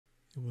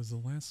It was a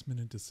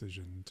last-minute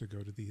decision to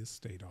go to the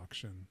estate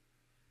auction.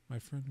 My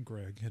friend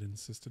Greg had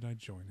insisted I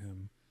join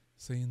him,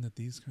 saying that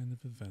these kind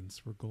of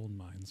events were gold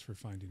mines for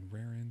finding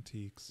rare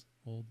antiques,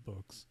 old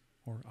books,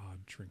 or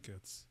odd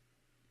trinkets.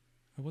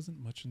 I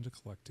wasn't much into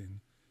collecting,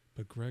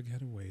 but Greg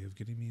had a way of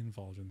getting me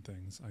involved in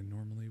things I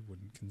normally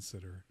wouldn't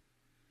consider.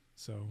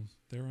 So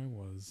there I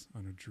was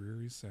on a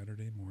dreary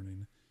Saturday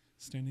morning,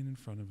 standing in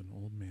front of an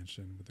old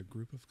mansion with a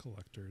group of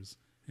collectors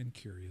and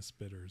curious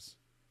bidders.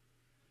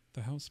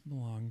 The house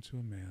belonged to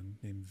a man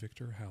named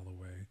Victor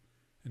Halloway,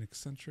 an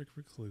eccentric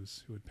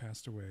recluse who had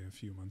passed away a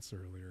few months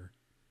earlier.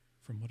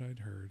 From what I'd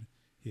heard,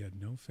 he had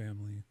no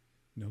family,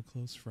 no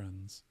close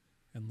friends,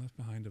 and left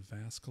behind a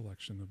vast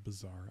collection of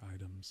bizarre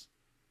items.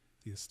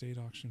 The estate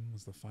auction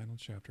was the final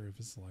chapter of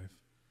his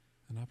life,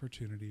 an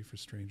opportunity for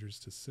strangers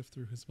to sift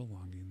through his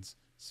belongings,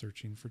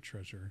 searching for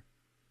treasure.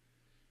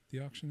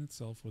 The auction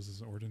itself was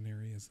as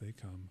ordinary as they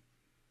come.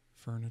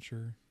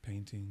 Furniture,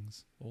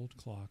 paintings, old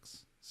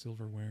clocks,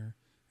 silverware,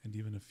 and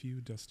even a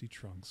few dusty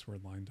trunks were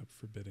lined up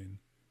for bidding.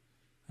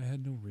 I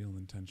had no real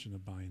intention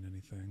of buying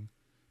anything,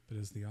 but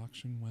as the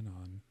auction went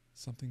on,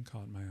 something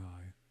caught my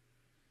eye.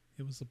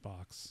 It was a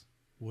box,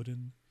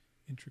 wooden,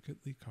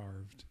 intricately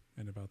carved,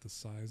 and about the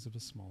size of a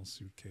small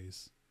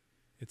suitcase.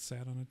 It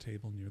sat on a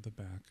table near the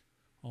back,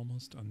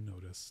 almost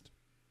unnoticed.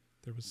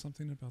 There was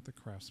something about the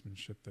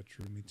craftsmanship that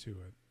drew me to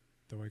it,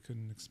 though I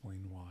couldn't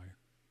explain why.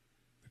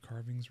 The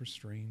carvings were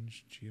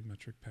strange,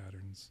 geometric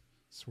patterns,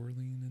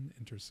 swirling and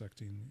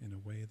intersecting in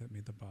a way that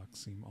made the box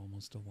seem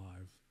almost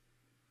alive.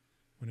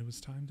 When it was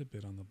time to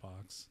bid on the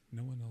box,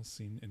 no one else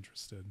seemed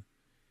interested.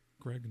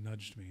 Greg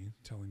nudged me,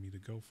 telling me to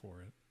go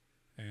for it,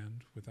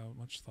 and, without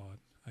much thought,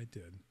 I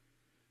did.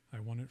 I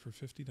won it for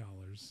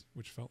 $50,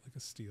 which felt like a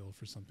steal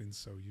for something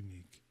so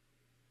unique.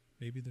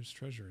 Maybe there's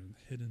treasure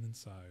hidden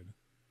inside,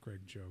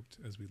 Greg joked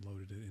as we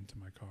loaded it into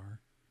my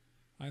car.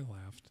 I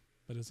laughed,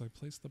 but as I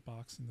placed the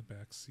box in the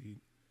back seat,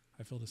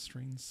 I felt a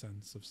strange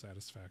sense of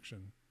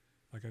satisfaction,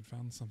 like I'd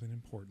found something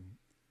important,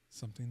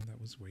 something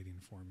that was waiting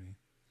for me.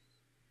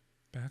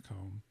 Back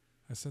home,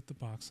 I set the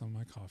box on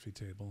my coffee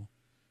table,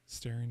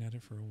 staring at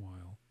it for a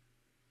while.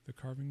 The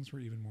carvings were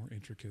even more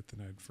intricate than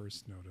I had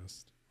first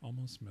noticed,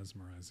 almost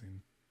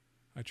mesmerizing.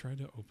 I tried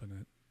to open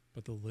it,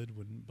 but the lid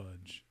wouldn't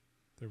budge.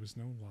 There was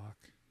no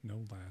lock,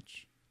 no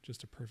latch,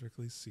 just a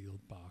perfectly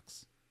sealed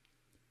box.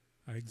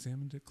 I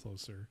examined it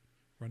closer,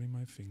 running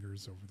my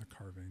fingers over the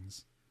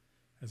carvings.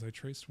 As I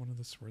traced one of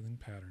the swirling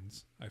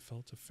patterns, I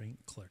felt a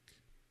faint click.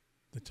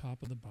 The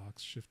top of the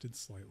box shifted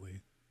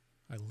slightly.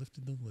 I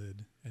lifted the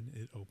lid, and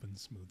it opened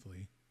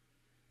smoothly.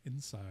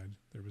 Inside,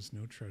 there was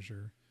no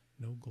treasure,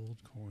 no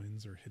gold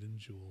coins or hidden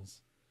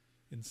jewels.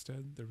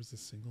 Instead, there was a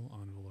single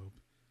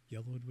envelope,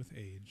 yellowed with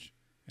age,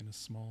 and a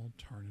small,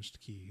 tarnished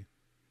key.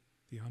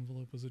 The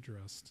envelope was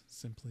addressed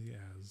simply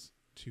as,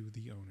 "To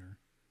the owner."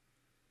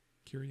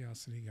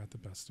 Curiosity got the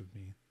best of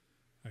me.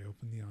 I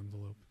opened the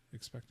envelope,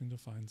 expecting to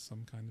find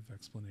some kind of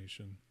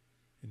explanation.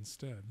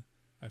 Instead,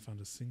 I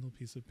found a single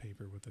piece of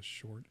paper with a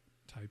short,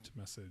 typed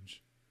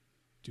message.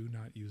 "Do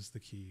not use the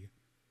key.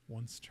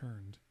 Once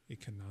turned,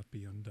 it cannot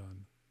be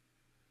undone."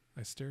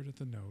 I stared at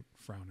the note,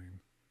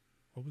 frowning.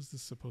 What was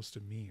this supposed to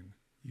mean?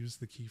 Use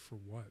the key for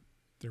what?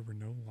 There were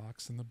no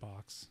locks in the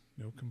box,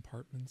 no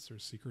compartments or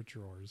secret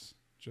drawers,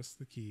 just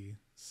the key,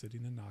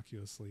 sitting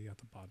innocuously at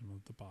the bottom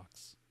of the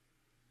box.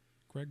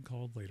 Greg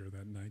called later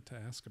that night to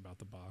ask about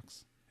the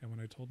box, and when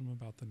I told him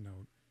about the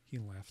note, he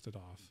laughed it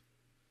off.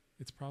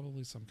 "It's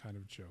probably some kind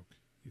of joke,"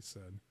 he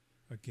said,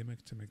 "a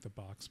gimmick to make the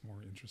box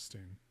more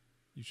interesting.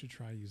 You should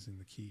try using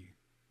the key."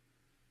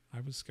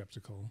 I was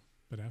skeptical,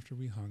 but after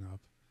we hung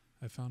up,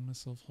 I found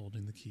myself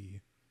holding the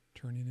key,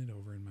 turning it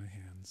over in my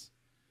hands.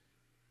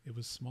 It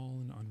was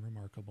small and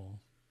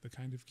unremarkable, the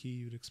kind of key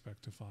you'd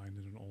expect to find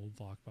in an old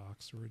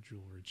lockbox or a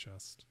jewelry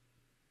chest.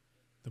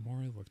 The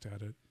more I looked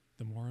at it,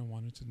 the more I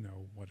wanted to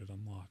know what it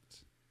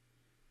unlocked.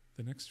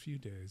 The next few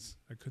days,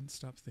 I couldn't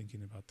stop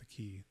thinking about the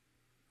key.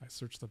 I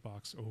searched the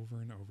box over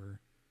and over,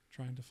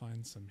 trying to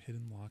find some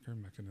hidden lock or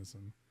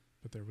mechanism,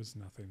 but there was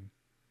nothing.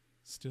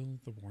 Still,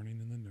 the warning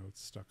in the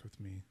notes stuck with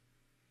me.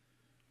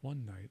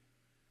 One night,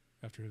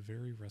 after a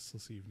very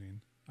restless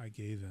evening, I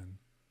gave in.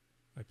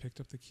 I picked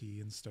up the key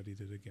and studied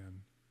it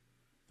again.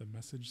 The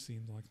message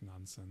seemed like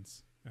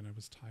nonsense, and I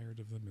was tired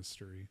of the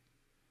mystery.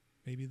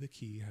 Maybe the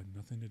key had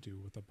nothing to do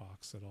with the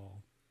box at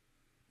all.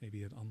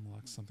 Maybe it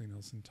unlocked something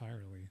else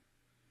entirely.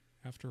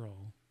 After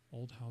all,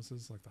 old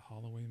houses like the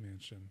Holloway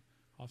Mansion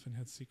often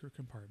had secret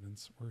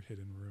compartments or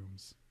hidden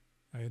rooms.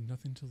 I had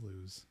nothing to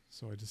lose,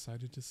 so I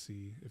decided to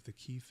see if the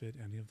key fit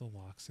any of the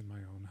locks in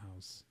my own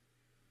house.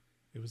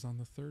 It was on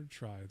the third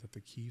try that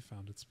the key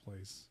found its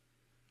place.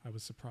 I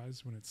was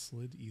surprised when it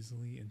slid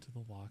easily into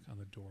the lock on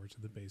the door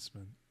to the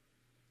basement.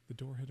 The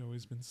door had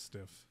always been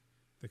stiff,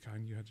 the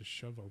kind you had to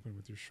shove open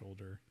with your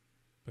shoulder,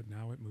 but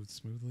now it moved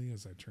smoothly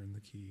as I turned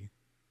the key.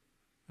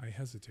 I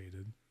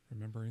hesitated,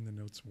 remembering the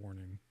note's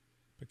warning,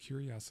 but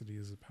curiosity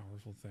is a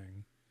powerful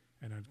thing,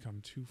 and I'd come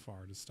too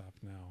far to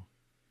stop now.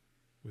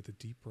 With a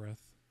deep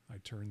breath, I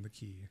turned the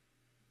key.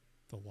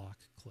 The lock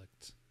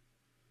clicked.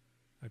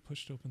 I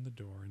pushed open the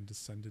door and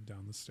descended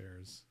down the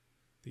stairs,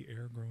 the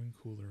air growing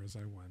cooler as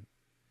I went.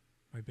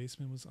 My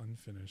basement was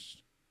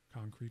unfinished,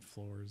 concrete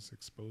floors,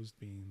 exposed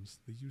beams,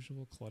 the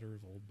usual clutter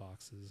of old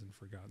boxes and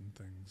forgotten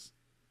things.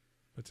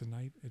 But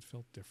tonight it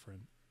felt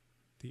different.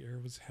 The air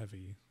was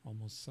heavy,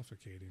 almost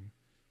suffocating,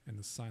 and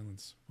the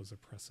silence was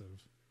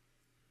oppressive.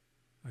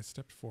 I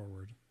stepped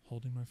forward,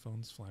 holding my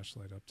phone's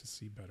flashlight up to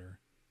see better.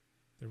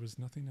 There was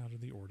nothing out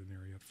of the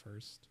ordinary at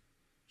first,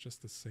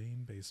 just the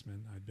same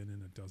basement I'd been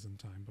in a dozen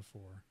times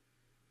before.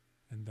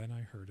 And then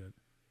I heard it,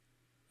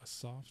 a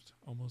soft,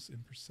 almost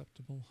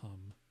imperceptible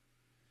hum.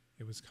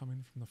 It was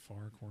coming from the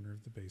far corner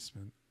of the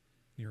basement,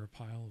 near a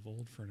pile of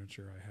old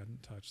furniture I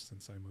hadn't touched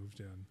since I moved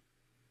in.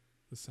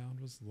 The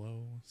sound was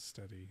low,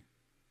 steady,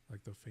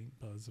 like the faint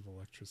buzz of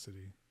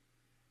electricity.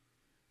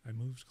 I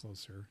moved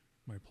closer,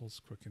 my pulse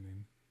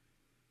quickening.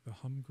 The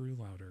hum grew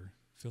louder,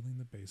 filling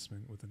the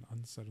basement with an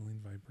unsettling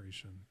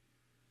vibration.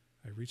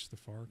 I reached the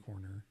far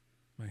corner,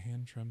 my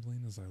hand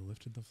trembling as I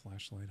lifted the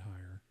flashlight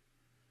higher.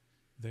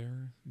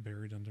 There,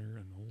 buried under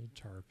an old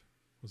tarp,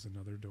 was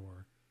another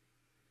door.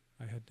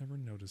 I had never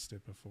noticed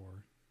it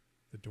before.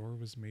 The door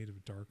was made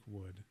of dark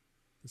wood,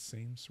 the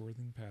same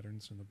swirling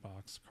patterns from the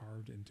box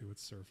carved into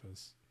its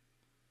surface.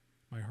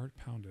 My heart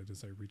pounded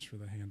as I reached for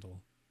the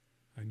handle.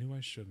 I knew I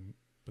shouldn't,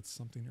 but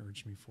something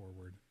urged me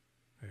forward.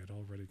 I had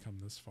already come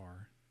this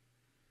far.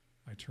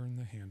 I turned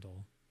the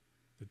handle.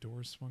 The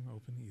door swung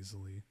open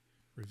easily,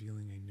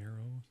 revealing a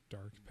narrow,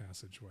 dark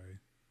passageway.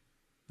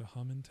 The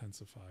hum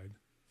intensified,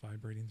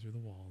 vibrating through the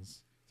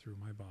walls, through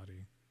my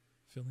body,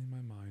 filling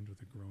my mind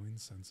with a growing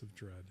sense of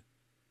dread.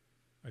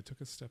 I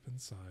took a step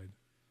inside,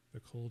 the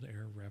cold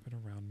air wrapping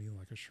around me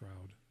like a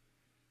shroud.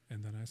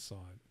 And then I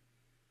saw it.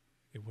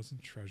 It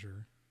wasn't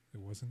treasure, it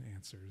wasn't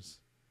answers.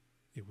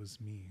 It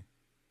was me.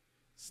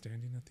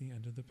 Standing at the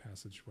end of the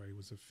passageway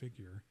was a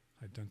figure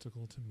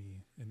identical to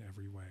me in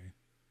every way.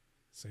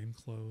 Same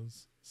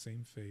clothes,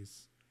 same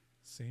face,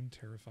 same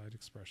terrified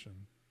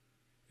expression.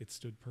 It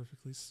stood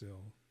perfectly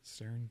still,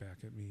 staring back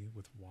at me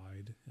with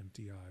wide,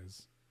 empty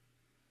eyes.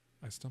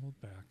 I stumbled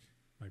back,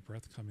 my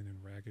breath coming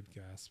in ragged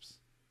gasps.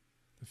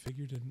 The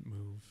figure didn't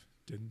move,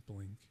 didn't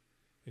blink.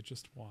 It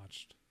just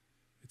watched,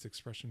 its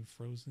expression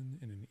frozen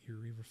in an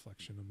eerie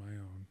reflection of my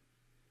own.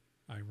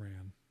 I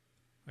ran.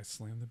 I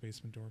slammed the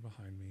basement door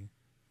behind me,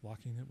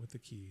 locking it with the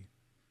key,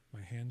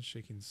 my hands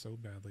shaking so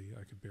badly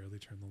I could barely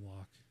turn the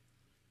lock.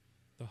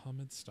 The hum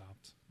had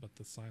stopped, but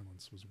the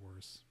silence was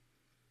worse.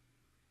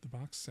 The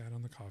box sat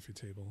on the coffee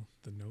table,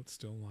 the note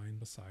still lying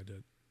beside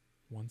it.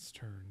 Once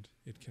turned,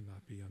 it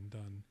cannot be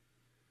undone.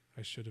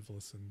 I should have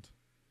listened.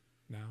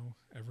 Now,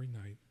 every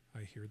night,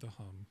 I hear the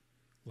hum,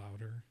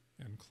 louder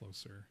and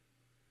closer.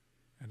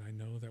 And I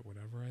know that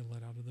whatever I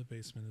let out of the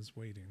basement is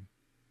waiting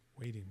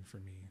for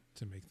me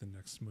to make the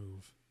next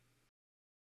move.